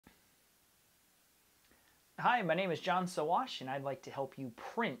Hi, my name is John Sawash, and I'd like to help you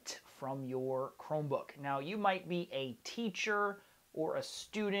print from your Chromebook. Now, you might be a teacher or a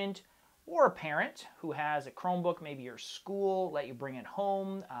student or a parent who has a Chromebook. Maybe your school let you bring it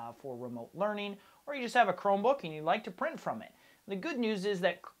home for remote learning, or you just have a Chromebook and you'd like to print from it. The good news is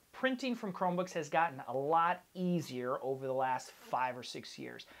that printing from Chromebooks has gotten a lot easier over the last 5 or 6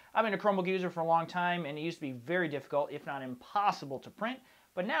 years. I've been a Chromebook user for a long time, and it used to be very difficult, if not impossible, to print.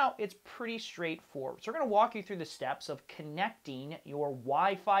 But now it's pretty straightforward. So we're going to walk you through the steps of connecting your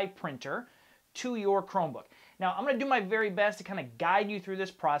Wi-Fi printer to your Chromebook. Now, I'm going to do my very best to kind of guide you through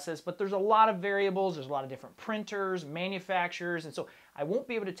this process, but there's a lot of variables, there's a lot of different printers, manufacturers, and so I won't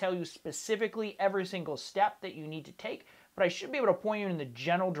be able to tell you specifically every single step that you need to take, but I should be able to point you in the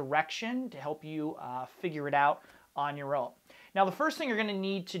general direction to help you figure it out on your own. Now, the first thing you're going to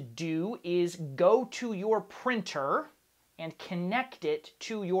need to do is go to your printer and connect it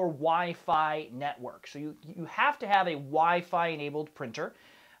to your Wi-Fi network. So you have to have a Wi-Fi enabled printer,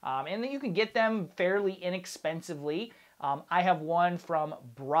 and then you can get them fairly inexpensively. I have one from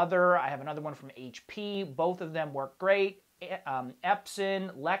Brother, I have another one from HP. Both of them work great.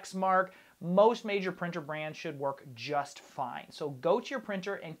 Epson, Lexmark, most major printer brands should work just fine. So go to your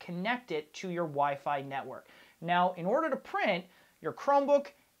printer and connect it to your Wi-Fi network. Now, in order to print, your Chromebook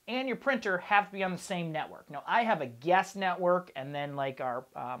and your printer have to be on the same network. Now, I have a guest network and then like our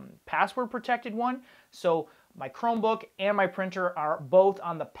password protected one. So my Chromebook and my printer are both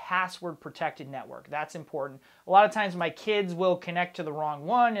on the password protected network. That's important. A lot of times my kids will connect to the wrong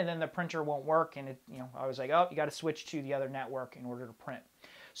one and then the printer won't work, and I was like, oh, you got to switch to the other network in order to print.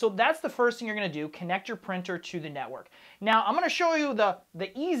 So that's the first thing you're going to do, connect your printer to the network. Now, I'm going to show you the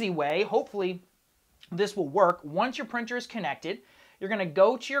easy way. Hopefully this will work. Once your printer is connected, you're going to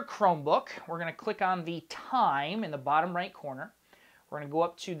go to your Chromebook. We're going to click on the time in the bottom right corner. We're going to go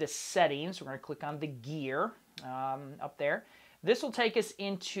up to the settings. We're going to click on the gear up there. This will take us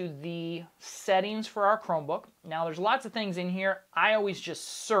into the settings for our Chromebook. Now, there's lots of things in here. I always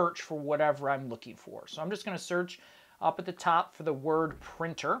just search for whatever I'm looking for. So I'm just going to search up at the top for the word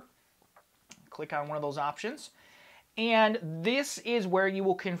printer. Click on one of those options. And this is where you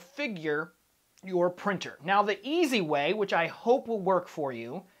will configure your printer. Now, the easy way, which I hope will work for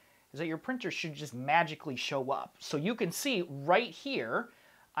you, is that your printer should just magically show up. So you can see right here,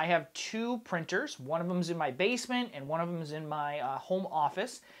 I have two printers. One of them is in my basement and one of them is in my home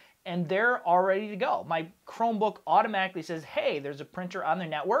office, and they're all ready to go. My Chromebook automatically says, hey, there's a printer on the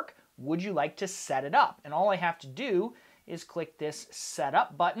network. Would you like to set it up? And all I have to do is click this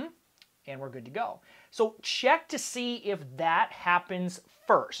setup button, and we're good to go. So check to see if that happens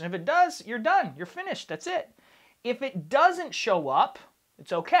first. And if it does, you're done. You're finished. That's it. If it doesn't show up,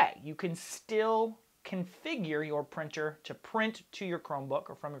 it's okay. You can still configure your printer to print to your Chromebook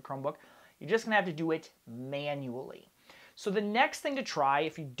or from your Chromebook. You're just going to have to do it manually. So the next thing to try,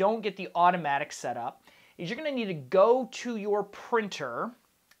 if you don't get the automatic setup, is you're going to need to go to your printer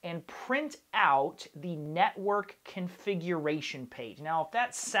and print out the network configuration page. Now, if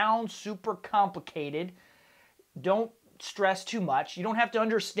that sounds super complicated, don't stress too much. You don't have to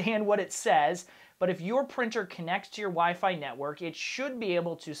understand what it says, but if your printer connects to your Wi-Fi network, it should be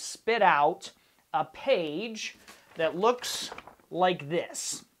able to spit out a page that looks like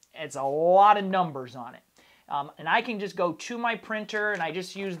this. It's a lot of numbers on it. And I can just go to my printer, and I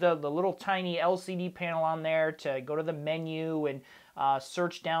just use the little tiny LCD panel on there to go to the menu and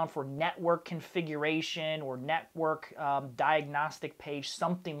search down for network configuration or network diagnostic page,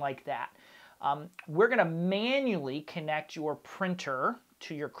 something like that. We're going to manually connect your printer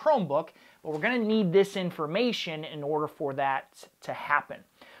to your Chromebook, but we're going to need this information in order for that to happen.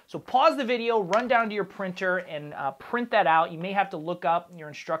 So pause the video, run down to your printer, and print that out. You may have to look up your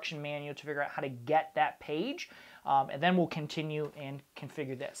instruction manual to figure out how to get that page, and then we'll continue and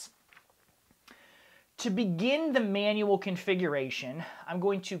configure this. To begin the manual configuration, I'm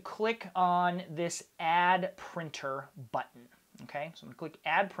going to click on this Add Printer button. Okay, so I'm going to click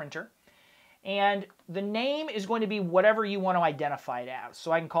Add Printer, and the name is going to be whatever you want to identify it as.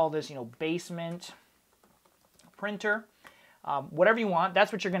 So I can call this, basement printer. Whatever you want,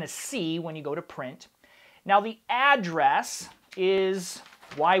 that's what you're going to see when you go to print. Now, the address is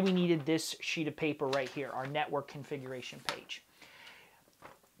why we needed this sheet of paper right here, our network configuration page.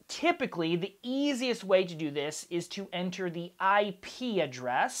 Typically, the easiest way to do this is to enter the IP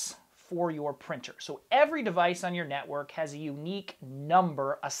address for your printer. So every device on your network has a unique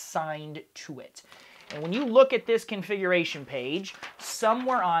number assigned to it. And when you look at this configuration page,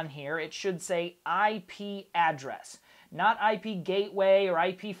 somewhere on here, it should say IP address. not IP gateway or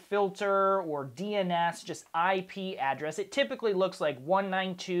IP filter or DNS, just IP address. It typically looks like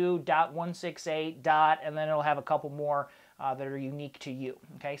 192.168. And then it'll have a couple more that are unique to you.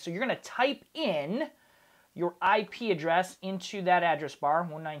 Okay, so you're going to type in your IP address into that address bar,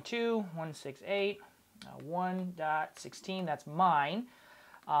 192.168.1.16. That's mine.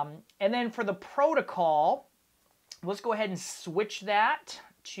 And then for the protocol, let's go ahead and switch that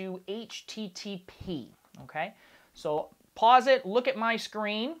to HTTP. Okay, so pause it, look at my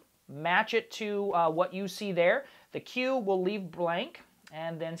screen, match it to what you see there. The queue will leave blank,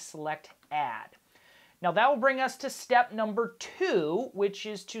 and then select Add. Now that will bring us to step number 2, which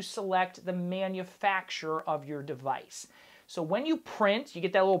is to select the manufacturer of your device. So when you print, you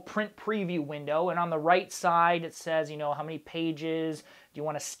get that little print preview window, and on the right side it says, you know, how many pages, do you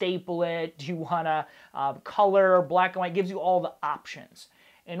want to staple it, do you want to color, black and white, it gives you all the options.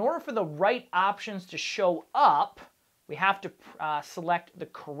 In order for the right options to show up, we have to select the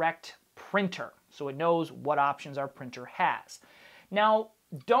correct printer, so it knows what options our printer has. Now,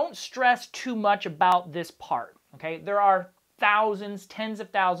 don't stress too much about this part, okay? There are thousands, tens of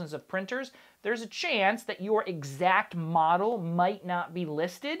thousands of printers. There's a chance that your exact model might not be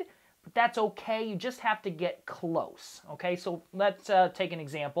listed, but that's okay. You just have to get close, okay? So let's take an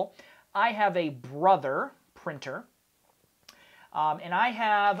example. I have a Brother printer, and I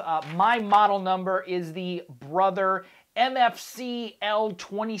have, my model number is the Brother MFC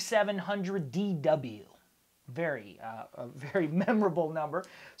L2700DW. Very, a very memorable number.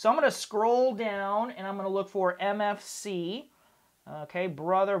 So I'm going to scroll down and I'm going to look for MFC. Okay,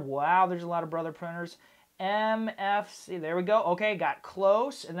 Brother. Wow, there's a lot of Brother printers. MFC. There we go. Okay, got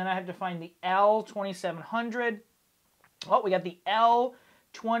close. And then I have to find the L2700. Oh, we got the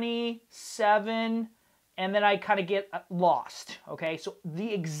L27. And then I kind of get lost. Okay, so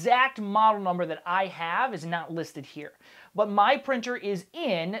the exact model number that I have is not listed here. But my printer is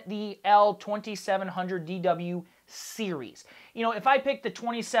in the L2700DW series. You know, if I pick the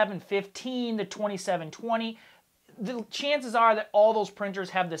 2715, the 2720, the chances are that all those printers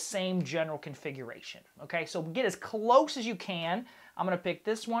have the same general configuration. Okay, so get as close as you can. I'm going to pick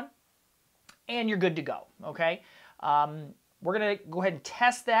this one, and you're good to go. Okay, we're going to go ahead and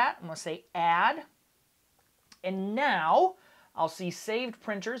test that. I'm going to say Add. And now I'll see saved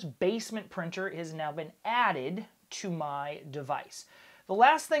printers. Basement printer has now been added to my device. The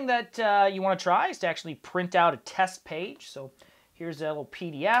last thing that you want to try is to actually print out a test page. So here's a little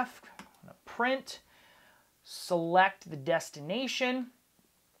PDF. I'm going to print, select the destination,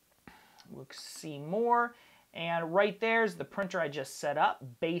 look, see more, and right there's the printer I just set up,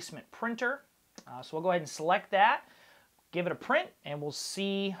 Basement printer. So we'll go ahead and select that. Give it a print, and we'll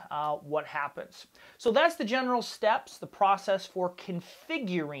see what happens. So that's the general steps, the process for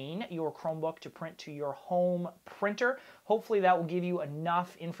configuring your Chromebook to print to your home printer. Hopefully that will give you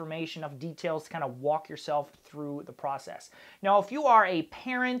enough information, enough details to kind of walk yourself through the process. Now, if you are a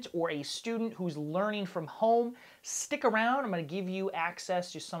parent or a student who's learning from home, stick around. I'm going to give you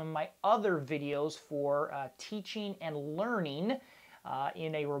access to some of my other videos for teaching and learning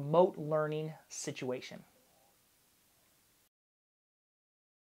in a remote learning situation.